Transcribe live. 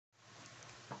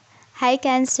Hi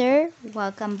Cancer!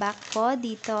 Welcome back po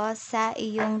dito sa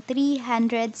iyong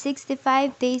 365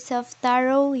 Days of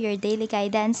Tarot, your daily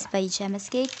guidance by Gemma's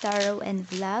Cake, Tarot and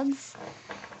Vlogs.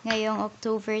 Ngayong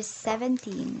October 17.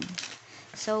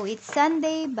 So, it's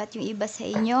Sunday, but yung iba sa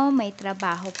inyo may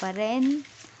trabaho pa rin.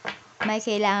 May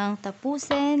kailangang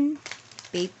tapusin,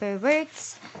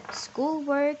 paperworks,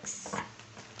 schoolworks.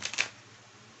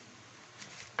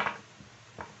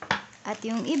 At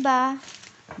yung iba,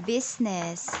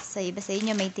 business. So, iba sa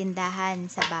inyo may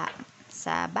tindahan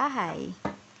sa bahay.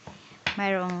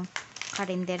 Mayroong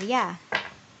karinderya.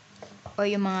 O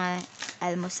yung mga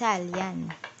almusal,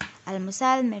 yan.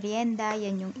 Almusal, merienda,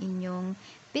 yan yung inyong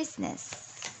business.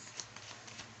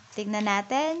 Tignan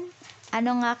natin,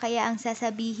 ano nga kaya ang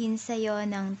sasabihin sa'yo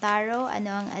ng tarot?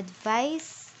 Ano ang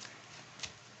advice?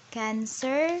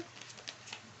 Cancer.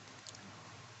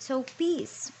 So,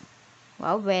 peace.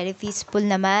 Wow, very peaceful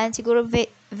naman. Siguro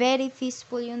very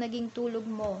peaceful yung naging tulog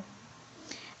mo.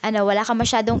 Wala ka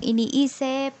masyadong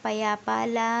iniisip, payapa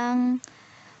lang.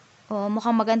 O,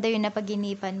 mukhang maganda yung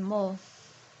napaginipan mo.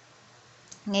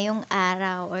 Ngayong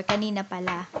araw, or kanina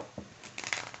pala.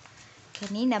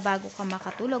 Kanina, bago ka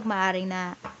makatulog, maaring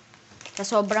na sa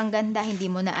sobrang ganda,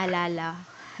 hindi mo naalala.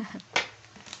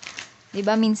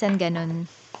 Diba minsan ganun?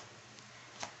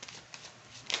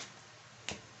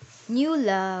 New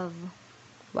love.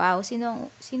 Wow,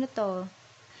 sino to?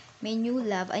 May new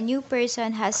love. A new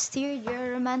person has stirred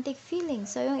your romantic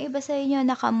feelings. So, yung iba sa inyo,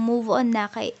 naka-move on na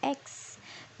kay ex.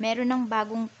 Meron ng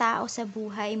bagong tao sa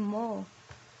buhay mo.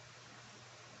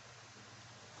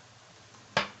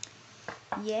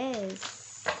 Yes.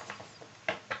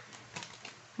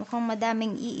 Mukhang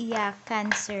madaming iiyak,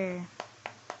 Cancer.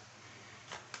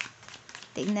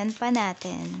 Tignan pa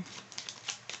natin.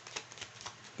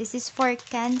 This is for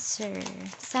Cancer.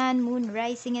 Sun, Moon,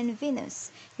 Rising, and Venus.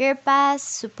 Your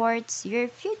past supports your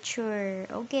future.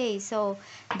 Okay, so,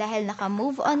 dahil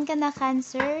naka-move on ka na,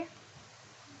 Cancer.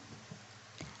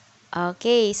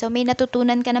 Okay, so may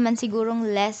natutunan ka naman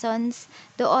sigurong lessons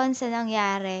doon sa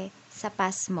nangyari sa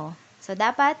past mo. So,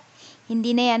 dapat,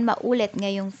 hindi na yan maulit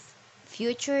ngayong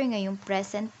future, ngayong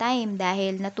present time,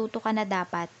 dahil natuto ka na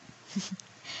dapat.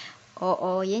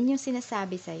 Oo, yan yung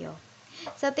sinasabi sa'yo.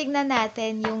 So, tignan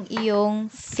natin yung iyong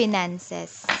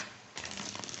finances.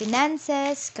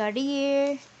 Finances,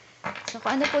 career. So,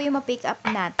 kung ano po yung ma-pick up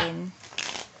natin.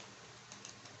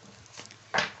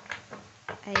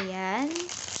 Ayan.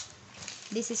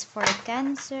 This is for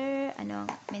Cancer. Anong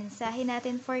mensahe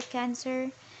natin for Cancer?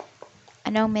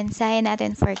 Anong mensahe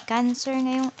natin for Cancer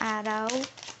ngayong araw?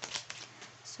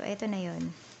 So, ito na yun.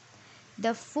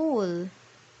 The Fool.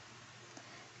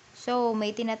 So, may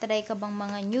tinatry ka bang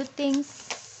mga new things?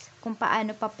 Kung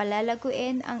paano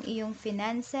papalalaguin ang iyong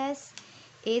finances?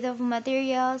 8 of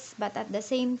materials, but at the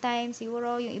same time,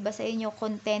 siguro yung iba sa inyo,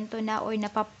 kontento na or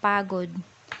napapagod.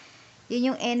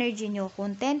 Yun yung energy nyo,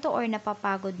 kontento or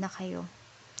napapagod na kayo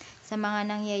sa mga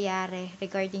nangyayari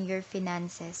regarding your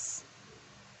finances.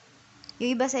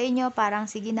 Yung iba sa inyo, parang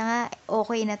sige na nga,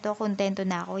 okay na to, kontento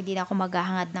na ako, hindi na ako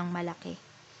maghahangad ng malaki.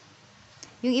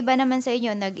 Yung iba naman sa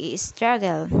inyo,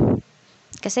 nag-i-struggle.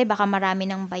 Kasi baka marami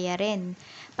ng bayarin.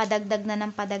 Padagdag na ng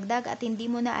padagdag at hindi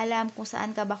mo na alam kung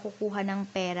saan ka ba kukuha ng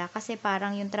pera. Kasi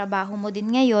parang yung trabaho mo din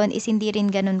ngayon is hindi rin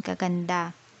ganun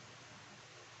kaganda.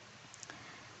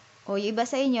 O yung iba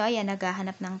sa inyo, ayan,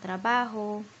 naghahanap ng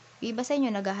trabaho. Yung iba sa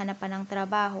inyo, naghahanap pa ng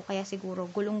trabaho. Kaya siguro,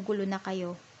 gulong-gulo na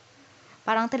kayo.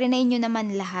 Parang trinay nyo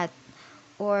naman lahat.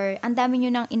 Or, ang dami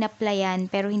nyo nang in-applyan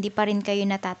pero hindi pa rin kayo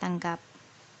natatanggap.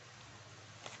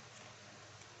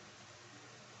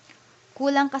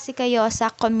 Kulang kasi kayo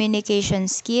sa communication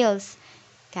skills,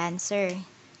 Cancer.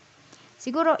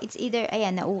 Siguro, it's either,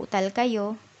 ayan, nauutal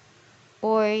kayo,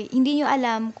 or hindi nyo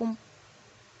alam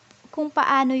kung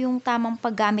paano yung tamang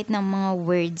paggamit ng mga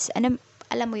words.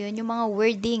 Alam mo yun, yung mga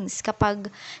wordings kapag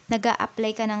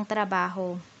nag-a-apply ka ng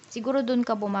trabaho. Siguro dun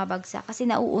ka bumabagsak kasi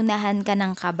nauunahan ka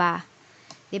ng kaba.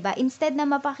 'Di ba? Instead na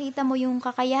mapakita mo yung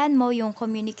kakayahan mo, yung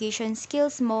communication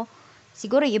skills mo,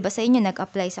 siguro yung iba sa inyo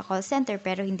nag-apply sa call center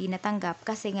pero hindi natanggap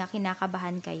kasi nga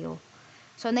kinakabahan kayo.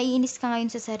 So, naiinis ka ngayon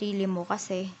sa sarili mo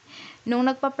kasi nung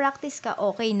nagpa-practice ka,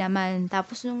 okay naman.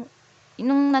 Tapos nung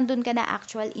nandun ka na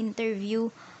actual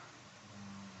interview,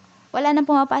 wala nang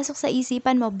pumapasok sa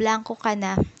isipan mo, blanco ka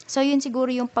na. So, yun siguro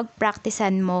yung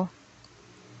pag-practicean mo.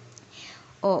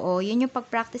 Oo, yun yung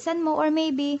pag-practicean mo or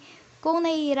maybe kung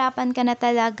nahihirapan ka na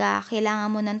talaga, kailangan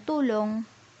mo ng tulong,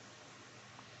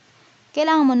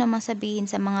 kailangan mo namang sabihin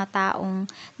sa mga taong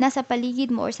nasa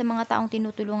paligid mo or sa mga taong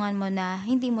tinutulungan mo na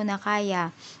hindi mo na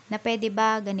kaya, na pwede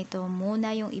ba ganito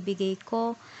muna yung ibigay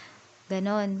ko,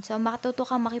 ganon. So, matuto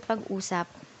kang makipag-usap.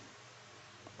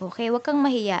 Okay, wag kang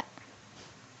mahiya.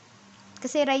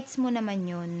 Kasi rights mo naman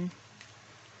yun.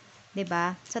 'Di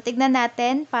ba? So, tignan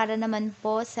natin para naman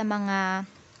po sa mga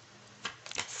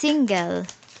single.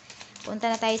 Punta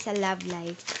na tayo sa love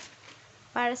life.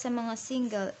 Para sa mga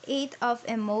single, 8 of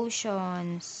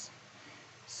emotions.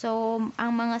 So,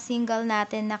 ang mga single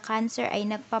natin na Cancer ay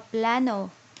nagpaplano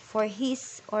for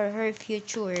his or her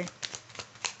future.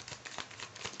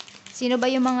 Sino ba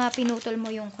yung mga pinutol mo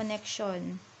yung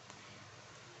connection?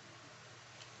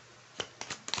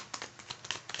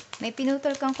 May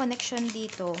pinutol kang connection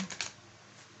dito.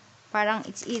 Parang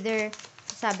it's either,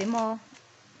 sabi mo,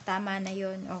 tama na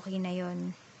yun, okay na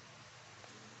yun.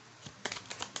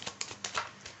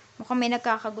 Mukhang may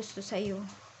nagkakagusto sa'yo.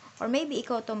 Or maybe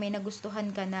ikaw to may nagustuhan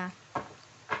ka na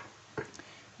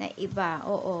iba.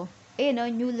 Oo. Ayun o,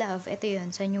 new love. Ito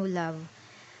yun, sa new love.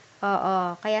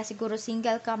 Oo. Kaya siguro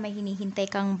single ka, may hinihintay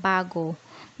kang bago.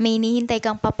 May hinihintay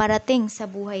kang paparating sa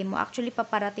buhay mo. Actually,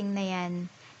 paparating na yan.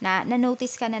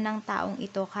 Na-notice ka na ng taong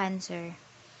ito, Cancer.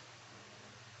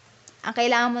 Ang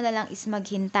kailangan mo na lang is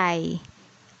maghintay.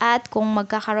 At kung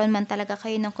magkakaroon man talaga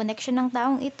kayo ng connection ng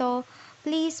taong ito,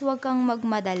 please wag kang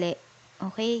magmadali.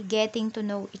 Okay? Getting to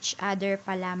know each other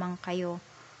pa lamang kayo.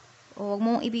 O wag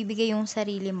mong ibibigay yung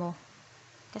sarili mo.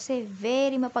 Kasi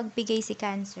very mapagbigay si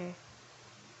Cancer.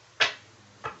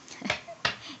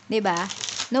 'Di ba?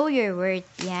 Know your worth.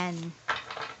 Yan.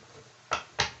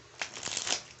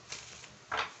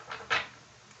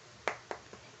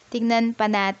 Tignan pa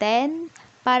natin.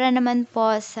 Para naman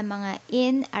po sa mga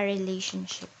in a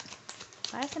relationship.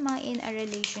 Para sa mga in a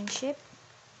relationship,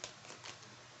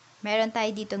 meron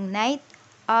tayo ditong Knight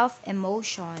of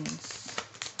Emotions.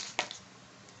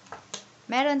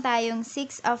 Meron tayong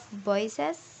 6 of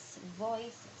Voices.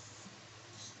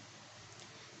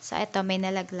 So, ito, may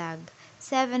nalaglag.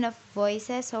 7 of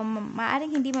Voices. So,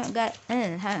 maaring hindi mo...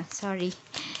 sorry.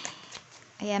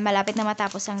 Ayan, malapit na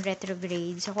matapos ang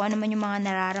retrograde. So, kung ano man yung mga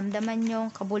nararamdaman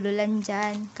nyo, kabululan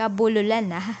dyan.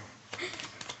 Kabululan,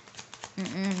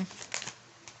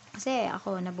 Kasi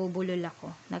ako, nabubulol ako.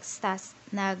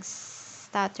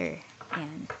 Nag-stutter.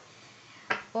 Ayan.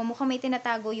 O, mukhang may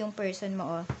tinatago yung person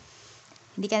mo,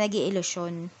 Hindi ka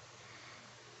nag-iilusyon.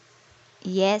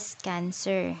 Yes,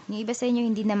 Cancer. Yung iba sa inyo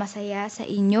hindi na masaya sa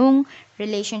inyong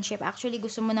relationship. Actually,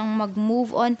 gusto mo nang mag-move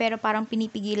on, pero parang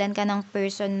pinipigilan ka ng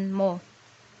person mo.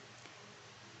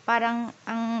 Parang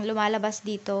ang lumalabas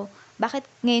dito, bakit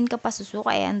ngayon ka pa susuka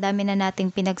ang dami na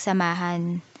nating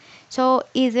pinagsamahan. So,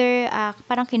 either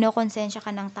parang kinokonsensya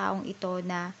ka ng taong ito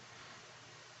na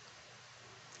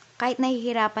kahit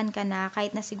nahihirapan ka na,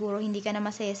 kahit na siguro hindi ka na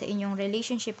masaya sa inyong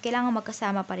relationship, kailangan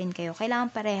magkasama pa rin kayo.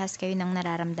 Kailangan parehas kayo ng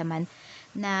nararamdaman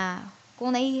na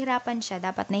kung nahihirapan siya,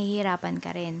 dapat nahihirapan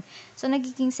ka rin. So,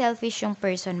 nagiging selfish yung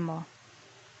person mo.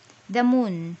 The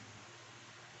moon.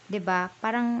 'Di ba?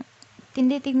 Parang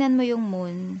tinitignan mo yung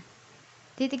moon,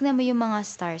 titignan mo yung mga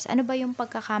stars. Ano ba yung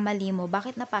pagkakamali mo?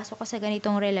 Bakit napasok ka sa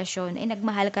ganitong relasyon?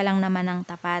 Nagmahal ka lang naman ng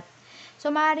tapat.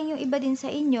 So, maaaring yung iba din sa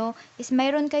inyo is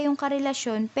mayroon kayong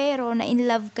karelasyon pero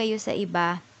na-in-love kayo sa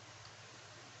iba.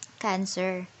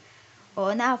 Cancer.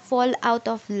 O, na-fall out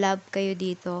of love kayo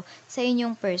dito sa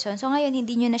inyong person. So, ngayon,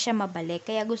 hindi nyo na siya mabalik.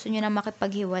 Kaya gusto nyo na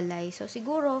makipaghiwalay. So,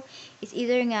 siguro, is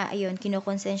either nga, ayun,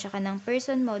 kinokonsensya ka ng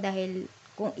person mo dahil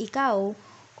kung ikaw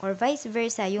or vice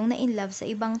versa, yung na-in-love sa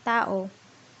ibang tao,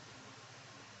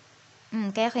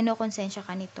 kaya kinokonsensya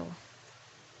ka nito.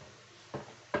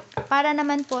 Para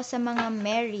naman po sa mga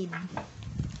married.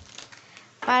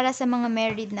 Para sa mga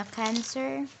married na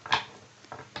Cancer,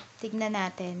 tignan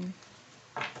natin.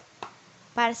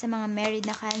 Para sa mga married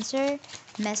na Cancer,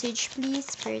 message please,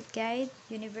 Spirit Guide,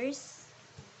 Universe.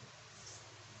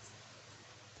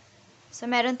 So,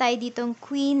 meron tayo ditong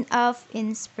Queen of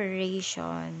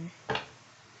Inspiration.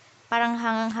 Parang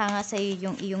hangang-hanga sa iyo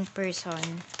yung iyong person.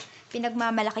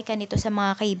 Pinagmamalaki ka nito sa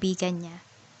mga kaibigan niya.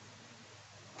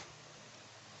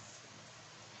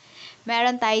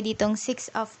 Meron tayo ditong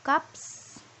 6 of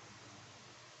Cups.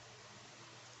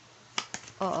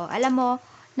 Oo, alam mo,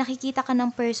 nakikita ka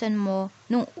ng person mo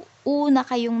nung una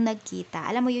kayong nagkita.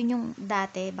 Alam mo yun yung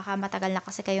dati, baka matagal na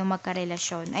kasi kayong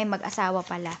magkarelasyon. Ay, mag-asawa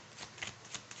pala.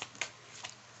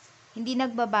 Hindi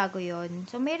nagbabago yon.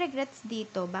 So, may regrets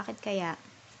dito. Bakit kaya?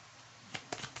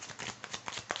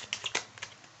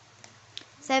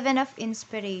 7 of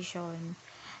Inspiration.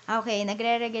 Okay,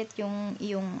 nagre-regret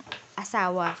yung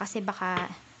asawa kasi baka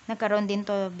nagkaroon din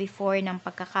to before ng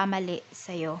pagkakamali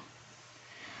sa'yo.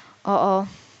 Oo.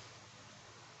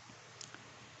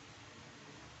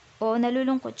 Oo,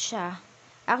 nalulungkot siya.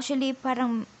 Actually,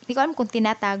 parang, hindi ko alam kung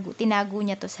tinago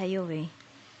niya to sa'yo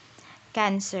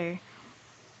Cancer.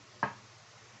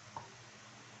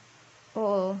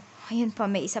 Oo, ayun pa,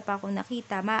 may isa pa akong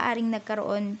nakita. Maaaring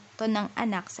nagkaroon to ng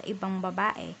anak sa ibang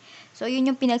babae. So, yun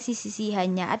yung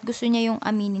pinagsisisihan niya at gusto niya yung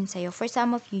aminin sa'yo. For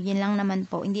some of you, yun lang naman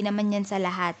po. Hindi naman yan sa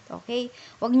lahat, okay?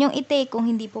 Huwag niyong i-take kung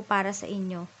hindi po para sa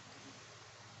inyo.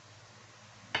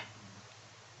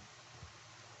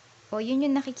 O, yun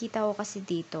yung nakikita ko kasi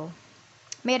dito.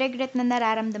 May regret na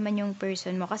nararamdaman yung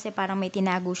person mo kasi parang may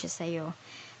tinago siya sa'yo.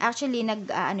 Actually,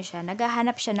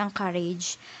 naghahanap siya ng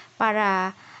courage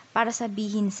para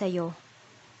sabihin sa'yo.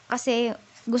 Kasi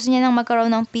gusto niya nang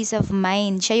magkaroon ng peace of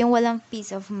mind. Siya yung walang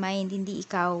peace of mind, hindi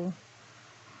ikaw.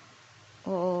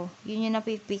 Oo, yun yung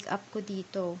napipick up ko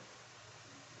dito.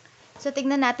 So,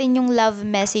 tignan natin yung love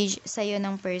message sa'yo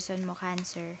ng person mo,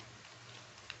 Cancer.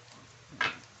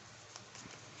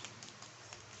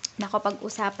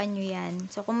 Nakapag-usapan nyo yan.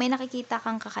 So, kung may nakikita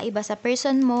kang kakaiba sa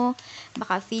person mo,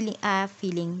 baka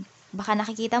baka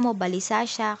nakikita mo, balisa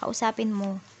siya, kausapin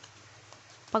mo.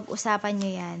 Pag-usapan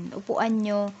nyo yan. Upuan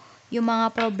nyo yung mga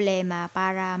problema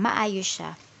para maayos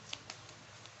siya.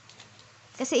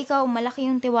 Kasi ikaw, malaki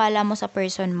yung tiwala mo sa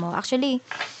person mo. Actually,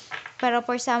 pero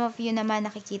for some of you naman,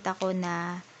 nakikita ko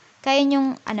na kaya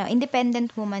nyong, independent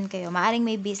woman kayo. Maaring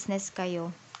may business kayo.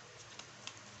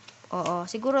 Oo,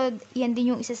 siguro yan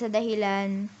din yung isa sa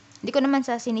dahilan. Hindi ko naman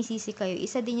sinisisi kayo.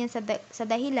 Isa din yan sa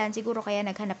dahilan, siguro kaya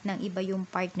naghanap ng iba yung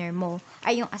partner mo.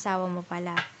 Ay, yung asawa mo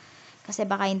pala. Kasi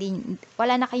baka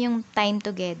wala na kayong time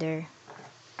together.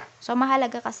 So,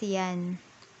 mahalaga kasi yan.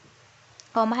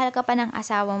 O, mahal ka pa ng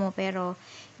asawa mo, pero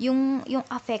yung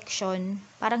affection,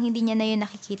 parang hindi niya na yun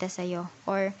nakikita sa'yo.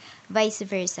 Or vice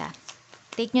versa.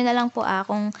 Take nyo na lang po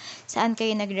kung saan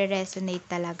kayo nagre-resonate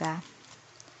talaga.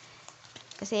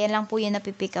 Kasi yan lang po yung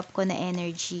napipick up ko na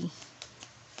energy.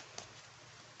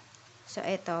 So,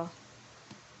 eto.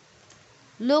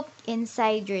 Look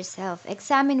inside yourself.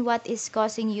 Examine what is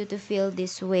causing you to feel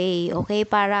this way. Okay?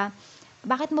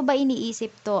 Bakit mo ba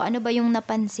iniisip to? Ano ba yung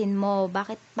napansin mo?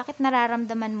 Bakit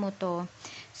nararamdaman mo to?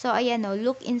 So, ayan o.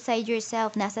 Look inside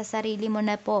yourself. Nasa sarili mo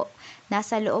na po.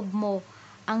 Nasa loob mo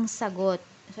ang sagot.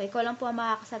 So, ikaw lang po ang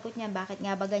makakasagot niyan. Bakit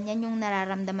nga ba ganyan yung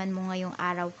nararamdaman mo ngayong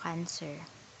araw, Cancer?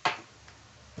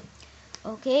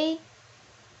 Okay?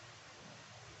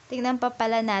 Tingnan pa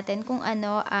pala natin kung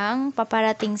ano ang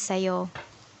paparating sa'yo.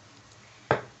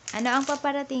 Ano ang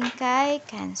paparating kay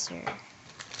Cancer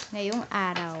ngayong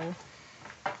araw?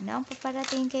 Ano ang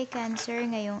paparating kay Cancer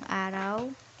ngayong araw?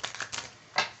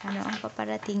 Ano ang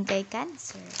paparating kay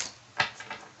Cancer?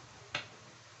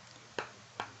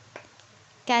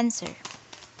 Cancer.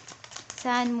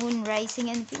 Sun, Moon,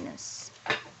 Rising, and Venus.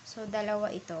 So,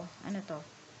 dalawa ito. Ano to?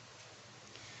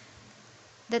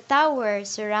 The tower,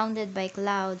 surrounded by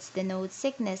clouds, denotes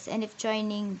sickness and if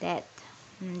joining, death.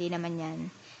 Hindi naman yan.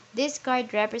 This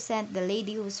card represents the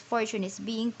lady whose fortune is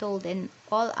being told and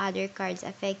all other cards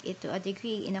affect it to a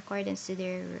degree in accordance to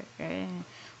their...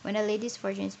 When a lady's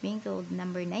fortune is being told,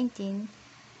 number 19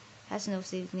 has no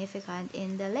significance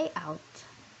in the layout.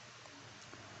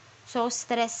 So,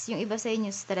 stress. Yung iba sa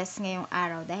inyo, stress ngayong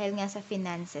araw dahil nga sa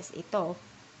finances ito.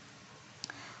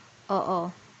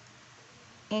 Oo.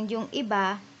 And yung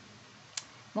iba,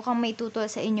 mukhang may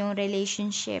tutol sa inyong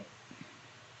relationship.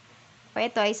 O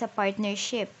ito ay sa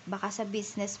partnership. Baka sa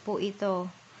business po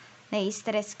ito.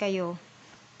 Nai-stress kayo.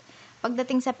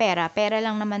 Pagdating sa pera, pera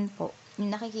lang naman po. Yung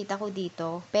nakikita ko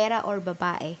dito, pera or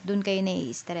babae, dun kayo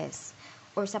nai-stress.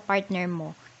 Or sa partner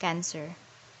mo, Cancer.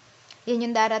 Yan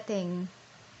yung darating.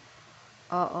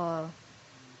 Oo.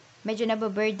 Medyo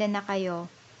nababurden na kayo.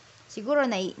 Siguro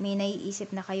may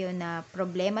naiisip na kayo na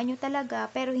problema nyo talaga,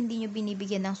 pero hindi nyo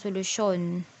binibigyan ng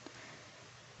solusyon.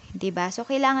 Diba? So,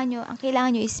 ang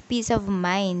kailangan nyo is peace of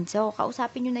mind. So,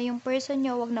 kausapin nyo na yung person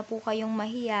nyo, wag na po kayong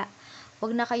mahiya,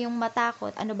 wag na kayong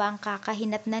matakot. Ano ba ang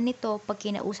kakahinat na nito pag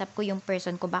kinausap ko yung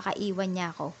person ko, baka iwan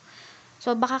niya ako.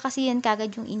 So, baka kasi yan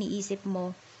kagad yung iniisip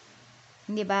mo.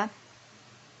 Diba?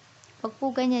 Pag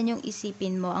po ganyan yung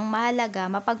isipin mo, ang mahalaga,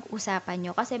 mapag-usapan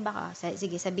nyo. Kasi baka,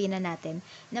 sige, sabihin na natin,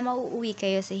 na mauuwi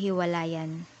kayo sa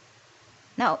hiwalayan.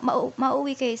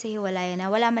 Mauuwi kayo sa hiwalayan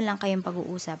na wala man lang kayong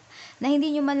pag-uusap. Na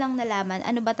hindi nyo man lang nalaman,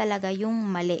 ano ba talaga yung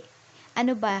mali?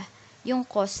 Ano ba yung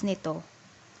cause nito?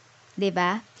 'Di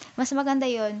ba? Mas maganda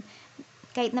yon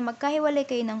kahit na magkahiwalay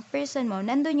kayo ng person mo,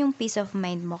 nandun yung peace of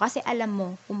mind mo. Kasi alam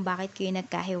mo kung bakit kayo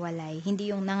nagkahiwalay.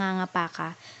 Hindi yung nangangapa ka.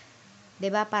 'Di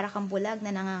ba? Para kang bulag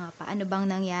na nangangapa. Ano bang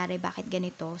nangyari? Bakit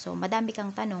ganito? So, madami kang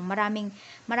tanong,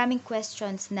 maraming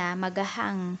questions na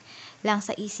magahang lang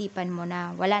sa isipan mo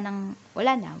na wala na,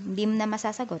 hindi mo na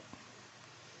masasagot.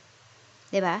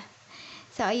 'Di ba?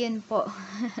 So, ayun po.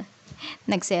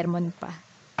 Nagsermon pa.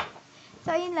 So,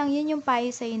 ayun lang, yun yung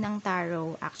payo sa'yo ng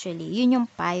tarot, actually. Yun yung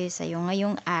payo sa'yo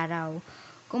ngayong araw.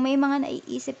 Kung may mga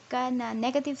naiisip ka na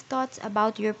negative thoughts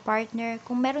about your partner,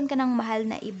 kung meron ka ng mahal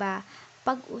na iba,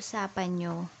 pag-usapan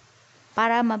nyo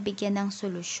para mabigyan ng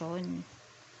solusyon.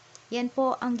 Yan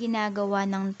po ang ginagawa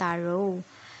ng tarot.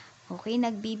 Okay,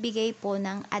 nagbibigay po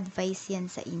ng advice yan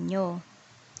sa inyo.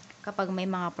 Kapag may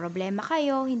mga problema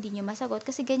kayo, hindi nyo masagot,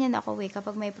 kasi ganyan ako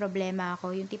kapag may problema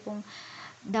ako, yung tipong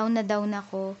down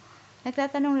ako,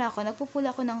 nagtatanong lang ako, nagpupula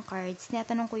ako ng cards,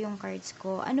 tinatanong ko yung cards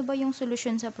ko, ano ba yung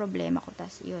solusyon sa problema ko,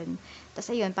 tas ayun,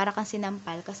 para kang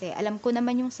sinampal, kasi alam ko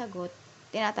naman yung sagot,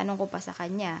 tinatanong ko pa sa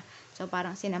kanya, so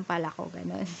parang sinampal ako,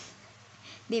 ganun.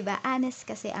 'Di ba? Honest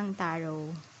kasi ang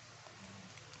tarot.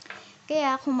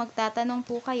 Kaya kung magtatanong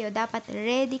po kayo, dapat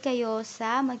ready kayo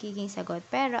sa magiging sagot.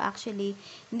 Pero actually,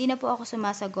 hindi na po ako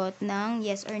sumasagot ng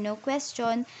yes or no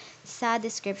question sa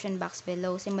description box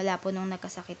below. Simula po nung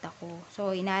nagkasakit ako.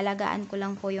 So, inaalagaan ko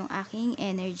lang po yung aking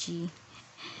energy.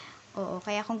 Oo,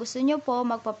 kaya kung gusto nyo po,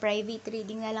 magpa-private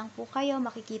reading na lang po kayo.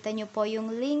 Makikita nyo po yung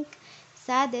link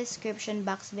sa description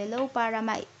box below para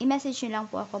i-message nyo lang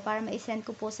po ako para ma-send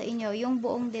ko po sa inyo yung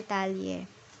buong detalye.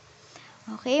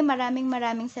 Okay,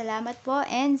 maraming salamat po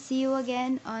and see you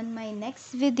again on my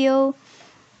next video.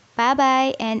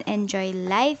 Bye-bye and enjoy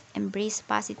life, embrace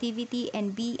positivity,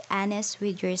 and be honest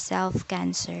with yourself,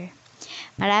 Cancer.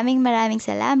 Maraming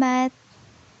salamat.